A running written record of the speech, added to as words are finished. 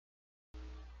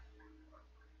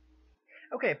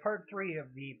Okay, part 3 of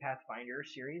the Pathfinder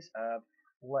series of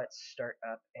Let's Start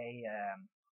Up a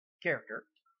Character.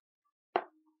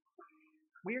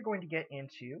 We are going to get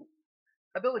into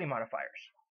ability modifiers.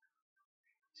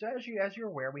 So as you're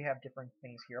aware, we have different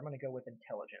things here. I'm going to go with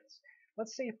intelligence.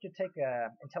 Let's say if to take a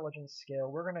intelligence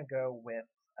skill, we're going to go with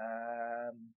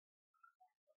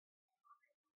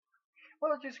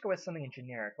well, let's just go with something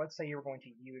generic. Let's say you're going to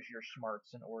use your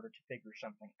smarts in order to figure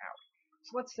something out.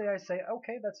 So let's say I say,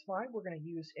 okay, that's fine. We're going to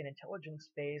use an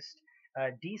intelligence-based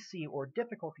DC or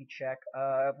difficulty check.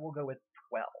 We'll go with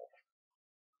 12.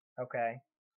 Okay.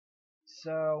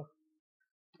 So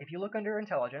if you look under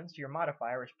intelligence, your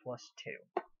modifier is +2.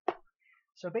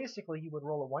 So basically, you would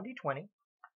roll a 1d20,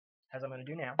 as I'm going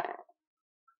to do now,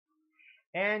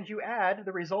 and you add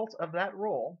the result of that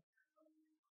roll.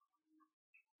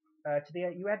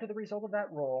 You add to the result of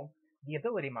that roll the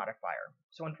ability modifier.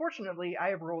 So unfortunately, I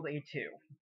have rolled a 2.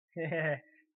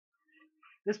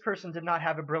 This person did not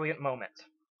have a brilliant moment.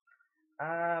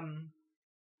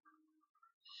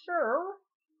 Sure.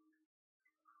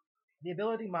 The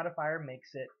ability modifier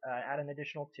makes it add an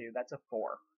additional 2. That's a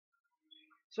 4.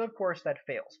 So of course that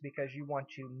fails because you want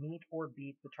to meet or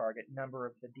beat the target number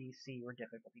of the DC or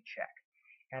difficulty check,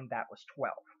 and that was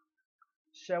 12.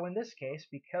 So in this case,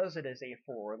 because it is a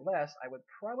 4 or less, I would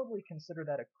probably consider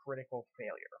that a critical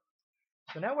failure.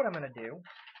 So now what I'm going to do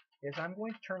is I'm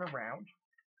going to turn around,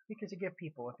 because to give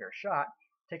people a fair shot,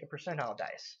 take a percentile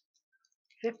dice.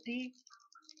 50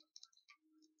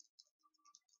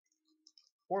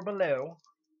 or below,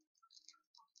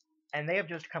 and they have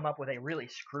just come up with a really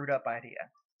screwed up idea.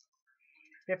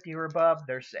 50 or above,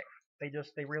 they're safe.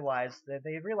 They realized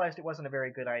it wasn't a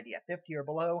very good idea. 50 or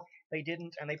below, they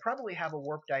didn't, and they probably have a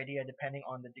warped idea depending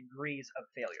on the degrees of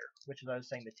failure, which is I was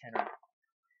saying the 10 or more.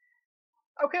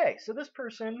 Okay, so this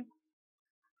person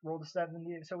rolled a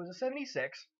 70, so it was a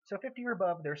 76. So 50 or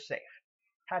above, they're safe.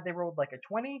 Had they rolled like a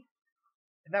 20,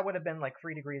 that would have been like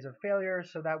 3 degrees of failure,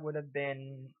 so that would have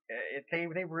been, if they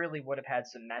really would have had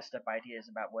some messed up ideas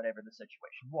about whatever the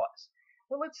situation was.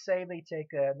 But let's say they take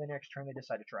the next turn, they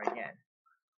decide to try again.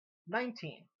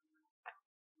 19.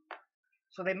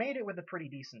 So they made it with a pretty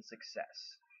decent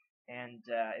success. And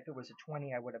if it was a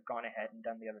 20, I would have gone ahead and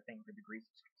done the other thing for degrees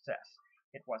of success.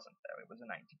 It wasn't, though. It was a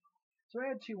 19. So I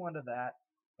had 2 onto that,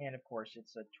 and of course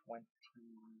it's a 20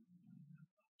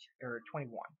 or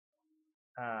 21.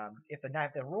 If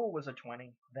the roll was a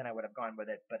 20, then I would have gone with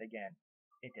it, but again,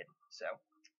 it didn't. So,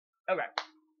 okay.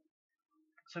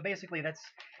 So basically,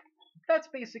 that's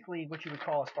basically what you would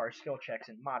call as far as skill checks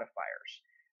and modifiers.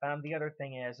 The other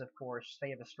thing is, of course, they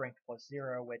have a strength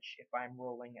 +0, which if I'm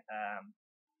rolling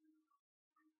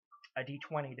a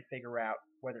d20 to figure out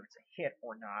whether it's a hit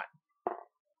or not,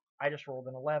 I just rolled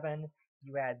an 11.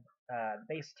 You add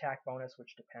base attack bonus,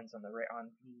 which depends on the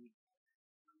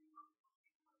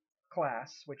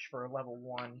class, which for a level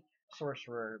 1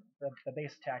 sorcerer, the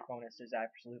base attack bonus is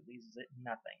absolutely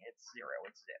nothing. It's 0.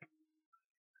 It's zip.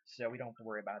 So we don't have to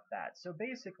worry about that. So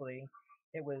basically,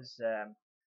 it was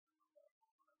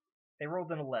they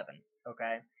rolled an 11.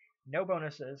 Okay, no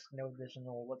bonuses, no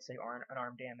additional, let's say,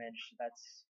 unarmed damage.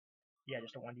 That's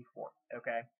just a 1d4.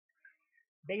 Okay.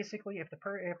 Basically, if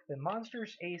the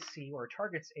monster's AC or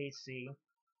target's AC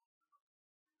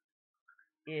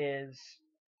is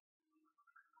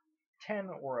 10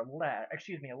 or less,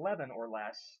 11 or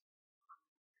less,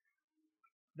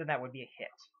 then that would be a hit.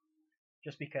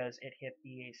 Just because it hit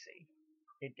the AC.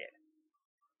 It did.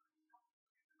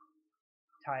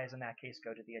 Ties in that case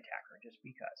go to the attacker, just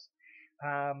because.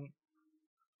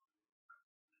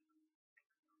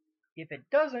 If it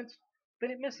doesn't, then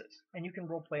it misses, and you can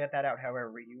roleplay that out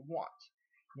however you want.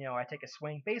 You know, I take a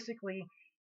swing. Basically,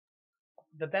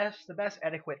 the best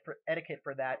etiquette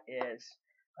for that is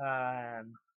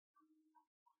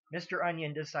Mr.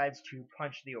 Onion decides to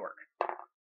punch the orc.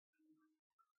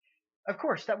 Of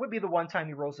course, that would be the one time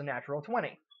he rolls a natural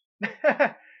 20.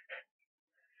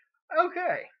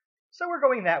 Okay, so we're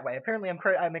going that way. Apparently,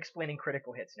 I'm explaining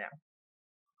critical hits now.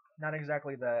 Not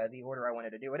exactly the order I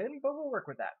wanted to do it in, but we'll work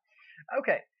with that.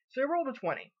 Okay, so I rolled a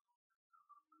 20.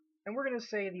 And we're going to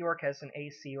say the orc has an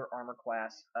AC or armor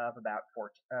class of about 12.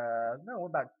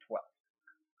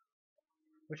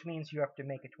 Which means you have to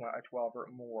make a 12 or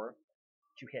more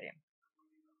to hit him.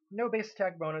 No base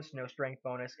attack bonus, no strength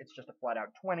bonus, it's just a flat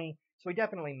out 20, so he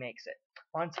definitely makes it.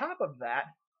 On top of that,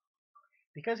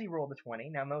 because he rolled a 20,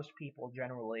 now most people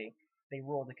generally, they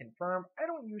roll to confirm. I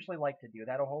don't usually like to do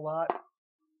that a whole lot,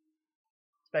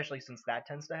 especially since that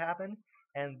tends to happen.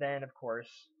 And then, of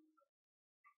course,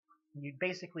 you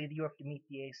have to meet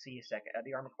the AC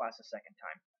the armor class a second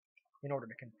time in order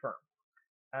to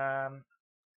confirm.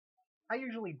 I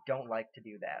usually don't like to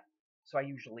do that, so I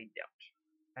usually don't.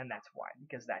 And that's why,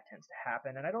 because that tends to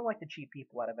happen, and I don't like to cheat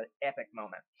people out of an epic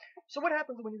moment. So what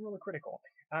happens when you roll a critical?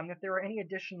 If there are any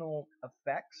additional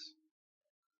effects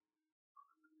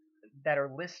that are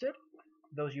listed,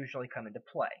 those usually come into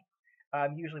play.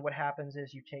 Usually what happens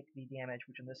is you take the damage,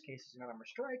 which in this case is an armor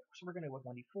strike, so we're going to go with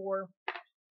 1d4,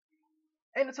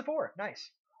 and it's a 4.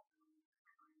 Nice.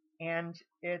 And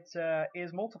it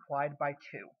is multiplied by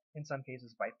 2, in some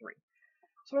cases by 3.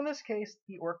 So in this case,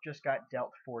 the orc just got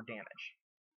dealt 4 damage.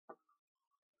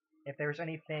 If there's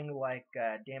anything like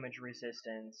damage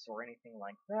resistance or anything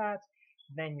like that,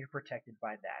 then you're protected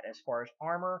by that. As far as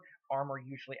armor, armor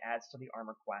usually adds to the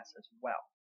armor class as well,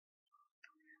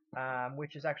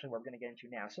 which is actually what we're going to get into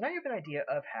now. So now you have an idea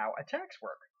of how attacks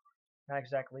work. Not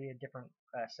exactly a different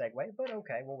segue, but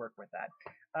okay, we'll work with that.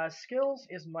 Skills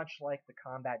is much like the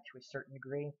combat to a certain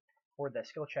degree, or the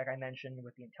skill check I mentioned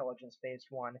with the intelligence-based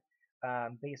one.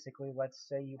 Basically, let's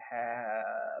say you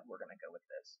have, we're going to go with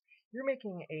this. You're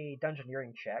making a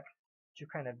dungeoneering check to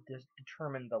kind of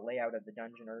determine the layout of the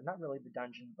dungeon, or not really the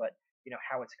dungeon, but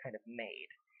how it's kind of made.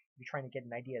 You're trying to get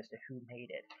an idea as to who made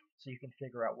it, so you can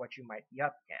figure out what you might be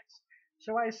up against.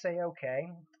 So I say,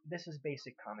 okay, this is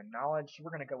basic common knowledge, so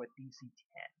we're going to go with DC 10.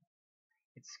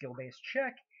 It's skill-based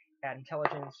check, add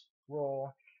intelligence,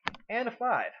 roll, and a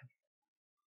 5.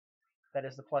 That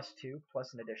is the +2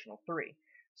 plus an additional 3.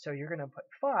 So you're going to put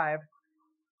 5,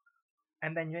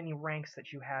 and then any ranks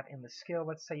that you have in the skill,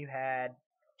 let's say you had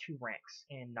 2 ranks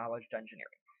in knowledge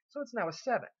dungeoneering. So it's now a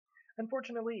 7.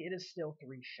 Unfortunately, it is still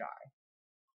 3 shy.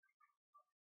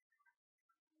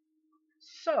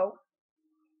 So,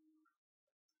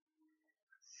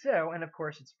 and of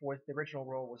course it's 4, the original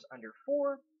roll was under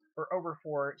 4, or over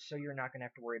 4, so you're not going to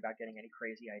have to worry about getting any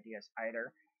crazy ideas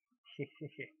either.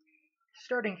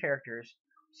 Starting characters,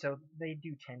 so they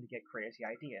do tend to get crazy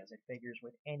ideas. It figures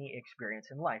with any experience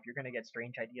in life, you're going to get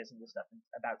strange ideas into stuff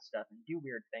about stuff and do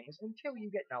weird things until you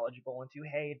get knowledgeable into,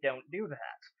 hey, don't do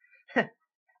that.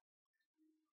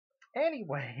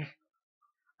 Anyway,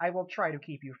 I will try to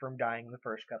keep you from dying in the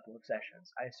first couple of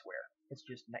sessions, I swear. It's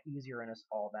just easier on us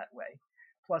all that way.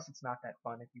 Plus, it's not that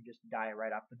fun if you just die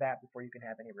right off the bat before you can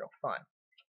have any real fun.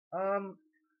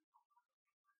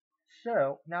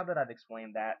 So, now that I've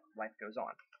explained that, life goes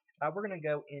on. We're going to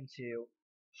go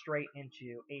straight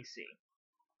into AC,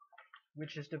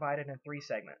 which is divided in 3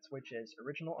 segments, which is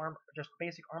original armor, just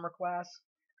basic armor class,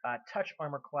 touch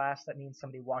armor class, that means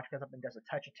somebody walks up and does a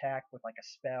touch attack with like a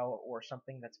spell or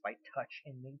something that's by touch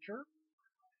in nature,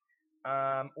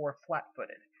 or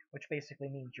flat-footed, which basically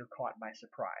means you're caught by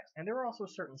surprise. And there are also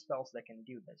certain spells that can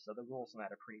do this, so the rules on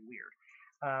that are pretty weird.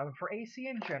 For AC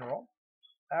in general,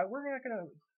 we're gonna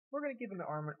give him an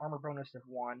armor bonus of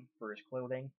 1 for his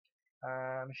clothing.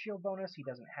 Shield bonus, he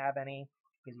doesn't have any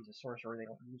because he's a sorcerer. They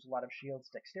don't use a lot of shields.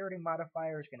 Dexterity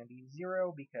modifier is going to be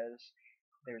 0 because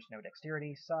there's no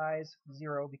dexterity. Size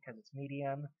 0 because it's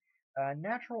medium.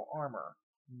 Natural armor,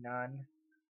 none.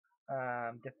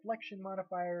 Deflection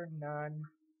modifier, none.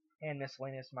 And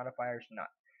miscellaneous modifiers, none.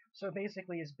 So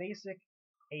basically his basic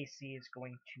AC is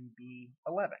going to be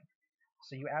 11.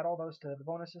 So you add all those to the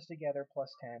bonuses together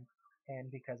plus 10,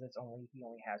 and because he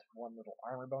only has 1 little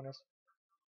armor bonus,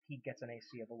 he gets an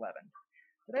AC of 11.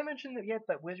 Did I mention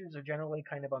that wizards are generally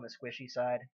kind of on the squishy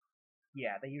side?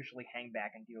 Yeah, they usually hang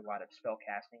back and do a lot of spell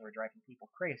casting or driving people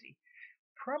crazy.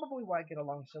 Probably why I get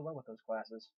along so well with those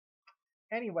classes.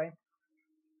 Anyway,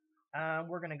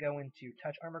 we're going to go into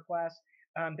touch armor class.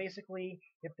 Basically,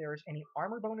 if there's any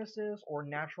armor bonuses or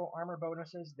natural armor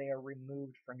bonuses, they are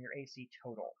removed from your AC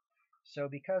total. So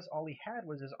because all he had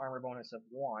was his armor bonus of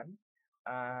 1,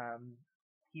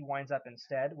 he winds up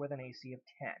instead with an AC of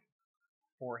 10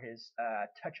 for his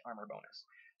touch armor bonus.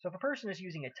 So if a person is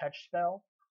using a touch spell,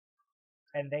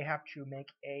 and they have to make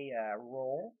a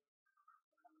roll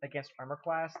against armor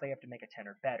class, they have to make a 10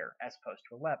 or better, as opposed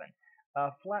to 11.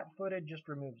 Flat-footed just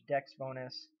removes dex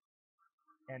bonus,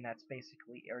 and that's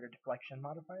basically air to deflection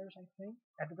modifiers, I think.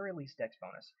 At the very least, dex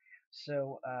bonus.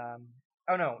 So,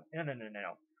 oh no.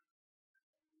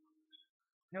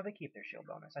 No, they keep their shield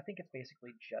bonus. I think it's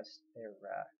basically just their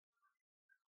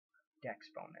dex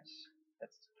bonus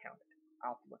that's counted.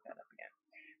 I'll have to look that up again.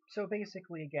 So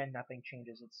basically, again, nothing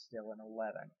changes. It's still an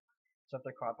 11. So if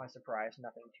they're caught by surprise,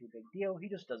 nothing too big deal. He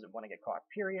just doesn't want to get caught,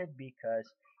 period,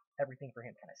 because everything for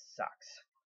him kind of sucks.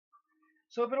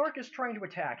 So if an orc is trying to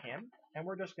attack him, and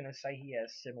we're just going to say he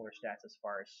has similar stats as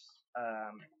far as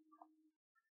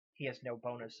he has no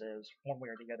bonuses one way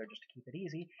or the other just to keep it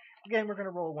easy. Again, we're going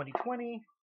to roll a 1d20,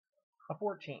 a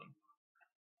 14.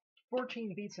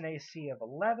 14 beats an AC of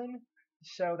 11,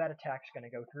 so that attack's going to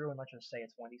go through, and let's just say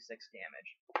it's 1d6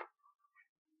 damage.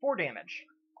 4 damage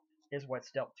is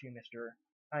what's dealt to Mr.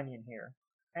 Onion here.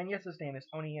 And yes, his name is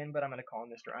Onion, but I'm going to call him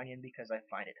Mr. Onion because I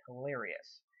find it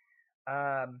hilarious.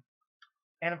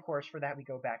 And of course, for that we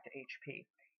go back to HP.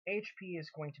 HP is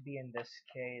going to be, in this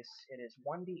case, it is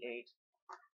 1d8,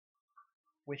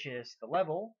 which is the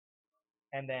level,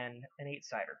 and then an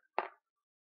 8-sider.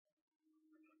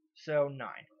 So 9.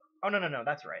 Oh, no,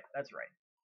 that's right. How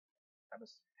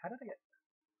did I get...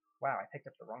 Wow, I picked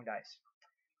up the wrong dice.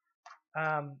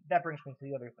 That brings me to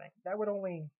the other thing. That would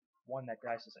only... 1, that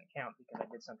dice doesn't count because I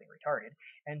did something retarded.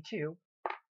 And 2,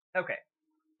 okay,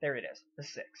 there it is, the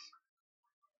 6.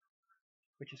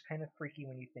 Which is kind of freaky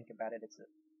when you think about it.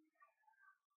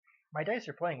 My dice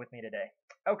are playing with me today.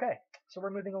 Okay, so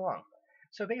we're moving along.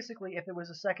 So basically, if it was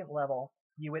a second level,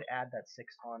 you would add that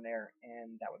 6 on there,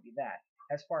 and that would be that.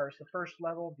 As far as the first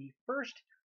level, the first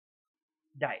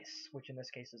dice, which in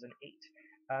this case is an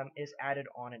 8, is added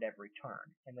on at every turn.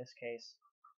 In this case,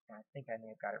 I think I may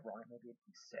have got it wrong. Maybe it'd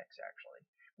be 6, actually.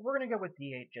 But we're going to go with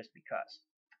D8 just because.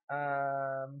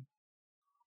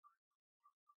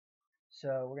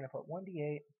 So we're going to put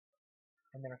 1d8,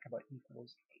 and then we're going to put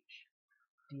equals h.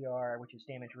 dr, which is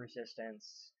damage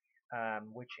resistance,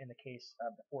 which in the case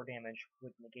of the 4 damage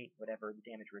would negate whatever the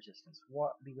damage resistance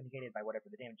be negated by whatever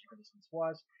the damage resistance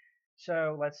was.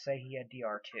 So let's say he had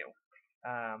dr2.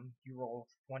 You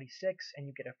roll 26 and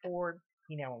you get a 4.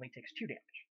 He now only takes 2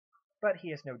 damage, but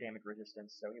he has no damage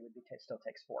resistance, so he would still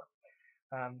takes 4.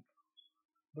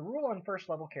 The rule on first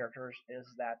level characters is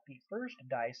that the first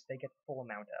dice they get the full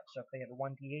amount of. So if they have a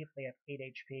 1d8, they have 8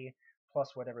 HP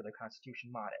plus whatever the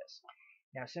Constitution mod is.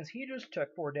 Now, since he just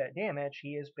took 4 damage,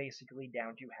 he is basically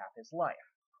down to half his life.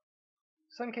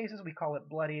 Some cases we call it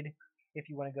bloodied, if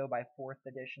you want to go by 4th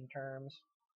edition terms.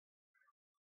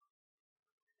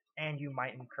 And you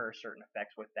might incur certain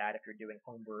effects with that if you're doing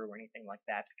homebrew or anything like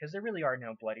that, because there really are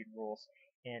no bloodied rules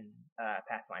in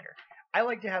Pathfinder. I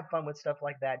like to have fun with stuff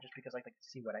like that just because I like to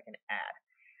see what I can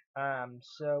add.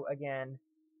 So again,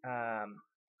 I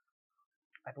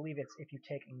believe it's if you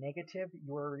take negative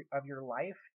of your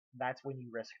life, that's when you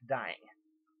risk dying.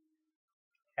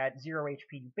 At 0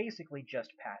 HP, you basically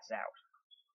just pass out.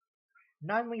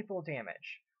 Non-lethal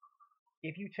damage.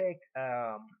 If you take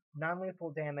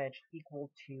non-lethal damage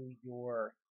equal to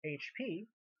your HP,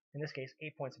 in this case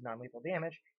 8 points of non-lethal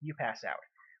damage, you pass out.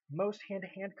 Most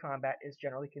hand-to-hand combat is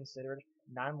generally considered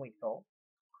non-lethal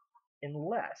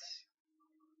unless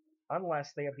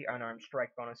they have the unarmed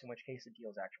strike bonus, in which case it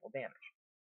deals actual damage.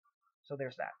 So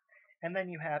there's that. And then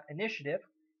you have initiative,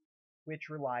 which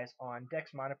relies on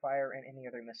dex modifier and any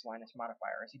other miscellaneous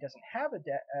modifier. As he doesn't have a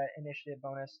initiative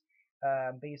bonus,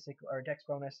 dex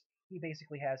bonus, he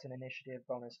basically has an initiative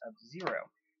bonus of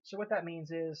 0. So what that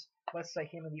means is, let's say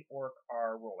him and the orc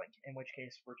are rolling, in which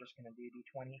case we're just going to do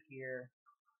d20 here.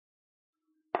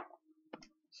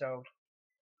 So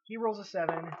he rolls a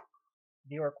 7,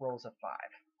 the orc rolls a 5.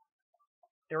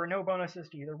 There are no bonuses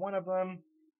to either one of them,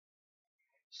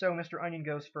 so Mr. Onion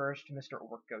goes first, Mr.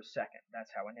 Orc goes second.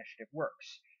 That's how initiative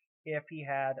works. If he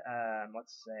had,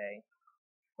 let's say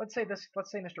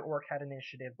Mr. Orc had an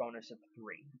initiative bonus of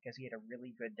 3 because he had a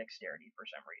really good dexterity for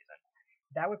some reason.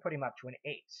 That would put him up to an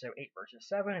 8. So 8 versus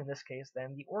 7. In this case,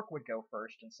 then the Orc would go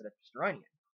first instead of Mr. Onion.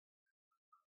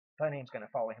 That name's going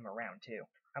to follow him around too.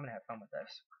 I'm going to have fun with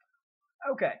this.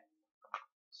 Okay.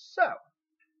 So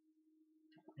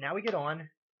now we get on.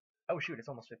 Oh shoot, it's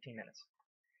almost 15 minutes.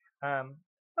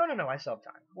 Oh no, I still have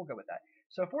time. We'll go with that.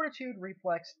 So Fortitude,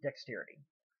 Reflex, Dexterity.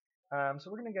 So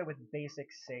we're going to go with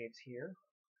basic saves here.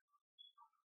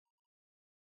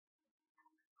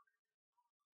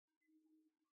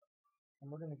 And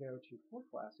we're going to go to 4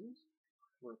 classes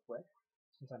real quick,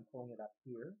 since I'm pulling it up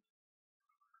here.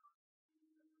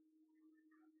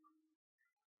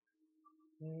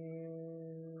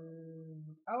 And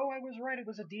oh, I was right, it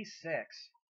was a D6.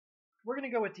 We're going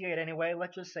to go with D8 anyway.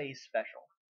 Let's just say he's special.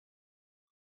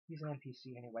 He's an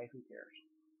NPC anyway, who cares?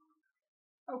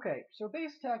 Okay, so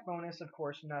base attack bonus, of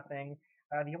course, nothing.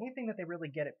 The only thing that they really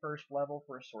get at first level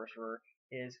for a sorcerer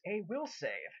is a will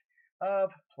save of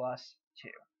 +2.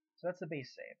 So that's the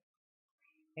base save.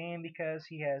 And because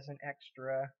he has an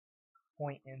extra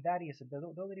point in that, he has an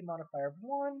ability modifier of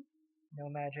 1, no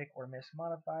magic or miss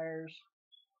modifiers,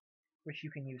 which you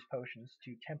can use potions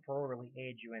to temporarily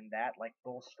aid you in that, like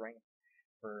Bull Strength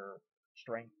for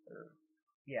strength, or,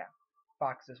 yeah,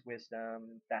 Fox's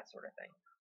Wisdom, that sort of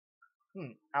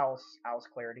thing. Owl's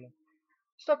Clarity.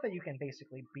 Stuff that you can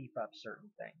basically beef up certain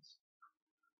things.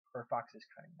 Or Fox's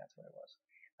Cunning, that's what it was.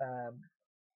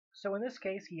 So in this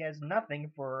case, he has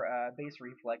nothing for base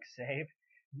reflex save,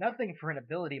 Nothing for an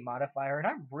ability modifier, and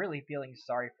I'm really feeling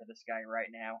sorry for this guy right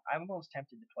now. I'm almost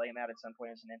tempted to play him out at some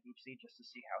point as an NPC just to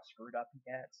see how screwed up he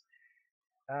gets.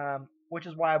 Which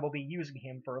is why I will be using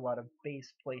him for a lot of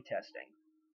base playtesting.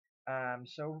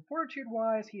 So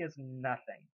fortitude-wise, he has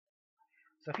nothing.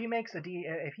 So if he makes if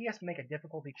he has to make a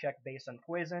difficulty check based on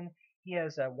poison, he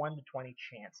has a 1 to 20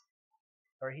 chance,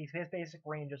 or his basic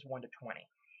range is 1 to 20.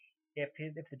 If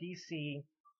the DC,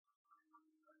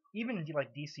 even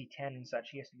like DC 10 and such,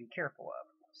 he has to be careful of.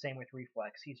 Same with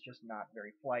reflex, he's just not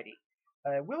very flighty.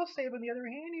 Will save, on the other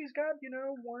hand, he's got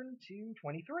 1 to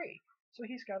 23, so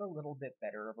he's got a little bit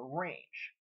better of a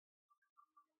range.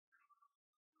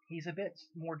 He's a bit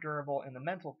more durable in the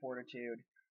mental fortitude,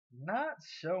 not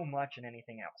so much in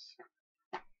anything else.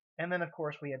 And then, of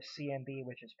course, we have CMB,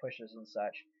 which is pushes and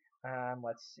such.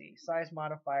 Let's see. Size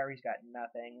modifier, he's got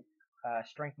nothing.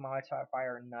 Strength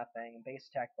modifier, nothing. Base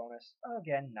attack bonus,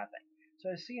 again, nothing.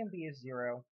 So his CMB is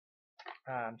 0.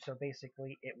 So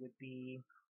basically, it would be...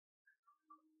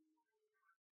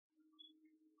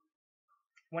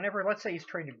 Whenever, let's say he's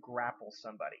trying to grapple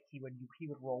somebody, he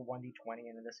would roll 1d20,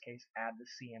 and in this case, add the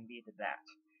CMB to that.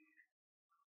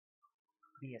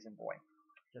 B as in boy.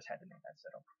 Just had to make that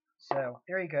settle. So,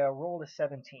 there you go, roll a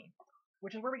 17.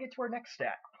 Which is where we get to our next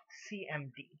stat,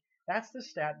 CMD. That's the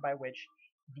stat by which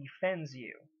defends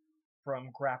you from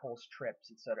grapples,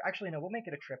 trips, etc. Actually, no, we'll make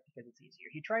it a trip because it's easier.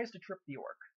 He tries to trip the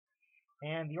orc.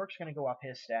 And the orc's going to go up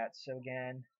his stats, so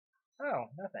again... Oh,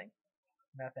 nothing.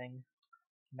 Nothing.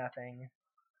 Nothing.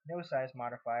 No size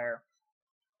modifier.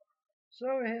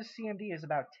 So his CMD is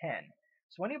about 10.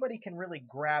 So anybody can really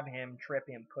grab him, trip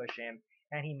him, push him,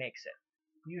 and he makes it.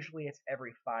 Usually it's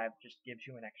every 5, just gives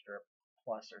you an extra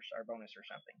plus or bonus or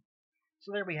something.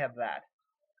 So there we have that.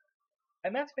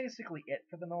 And that's basically it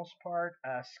for the most part.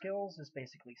 Skills is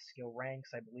basically skill ranks.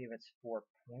 I believe it's 4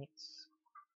 points.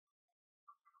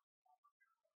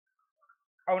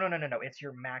 Oh, no. It's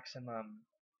your maximum.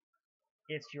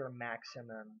 It's your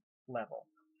maximum level.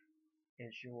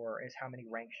 Is how many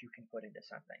ranks you can put into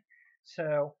something.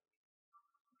 So,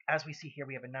 as we see here,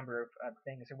 we have a number of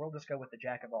things, and we'll just go with the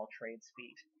Jack of all trades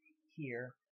feat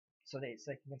here, so you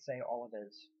can say all of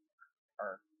his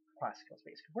are class skills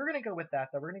basically. We're going to go with that,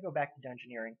 though. We're going to go back to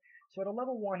Dungeoneering. So at a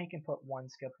level 1, he can put 1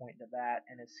 skill point into that,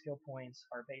 and his skill points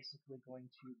are basically going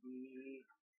to be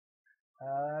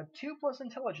 2 plus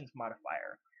intelligence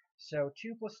modifier. So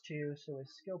 2 plus 2, so his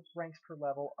skill ranks per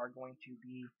level are going to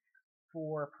be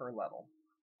 4 per level.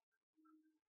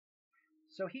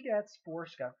 So he gets 4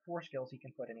 skills he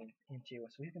can put into.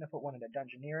 So he's going to put 1 into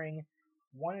Dungeoneering,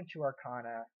 1 into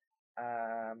Arcana,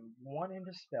 1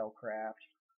 into Spellcraft,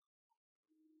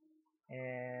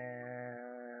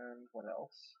 and what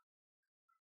else?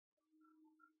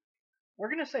 We're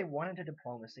going to say 1 into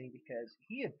Diplomacy because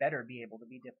he had better be able to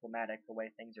be diplomatic the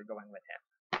way things are going with him.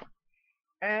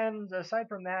 And aside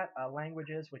from that,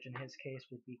 languages, which in his case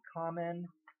would be Common,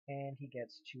 and he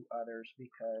gets 2 others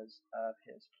because of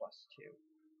his +2.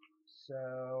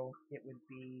 So it would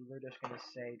be, we're just going to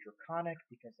say Draconic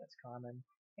because that's common,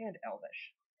 and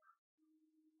Elvish.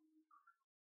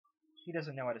 He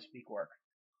doesn't know how to speak Orc,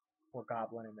 or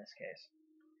Goblin in this case.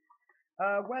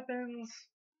 Weapons,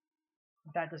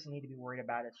 that doesn't need to be worried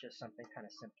about, it's just something kind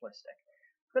of simplistic.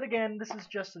 But again, this is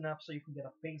just enough so you can get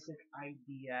a basic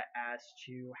idea as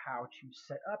to how to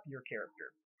set up your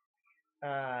character.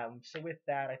 So with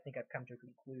that, I think I've come to a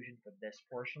conclusion for this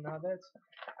portion of it.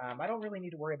 I don't really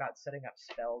need to worry about setting up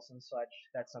spells and such.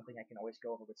 That's something I can always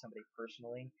go over with somebody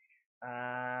personally.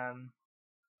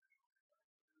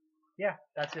 Yeah,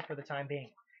 that's it for the time being.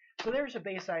 So there's a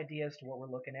base idea as to what we're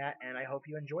looking at, and I hope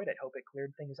you enjoyed it. Hope it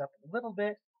cleared things up a little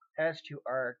bit as to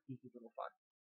our geeky little fun.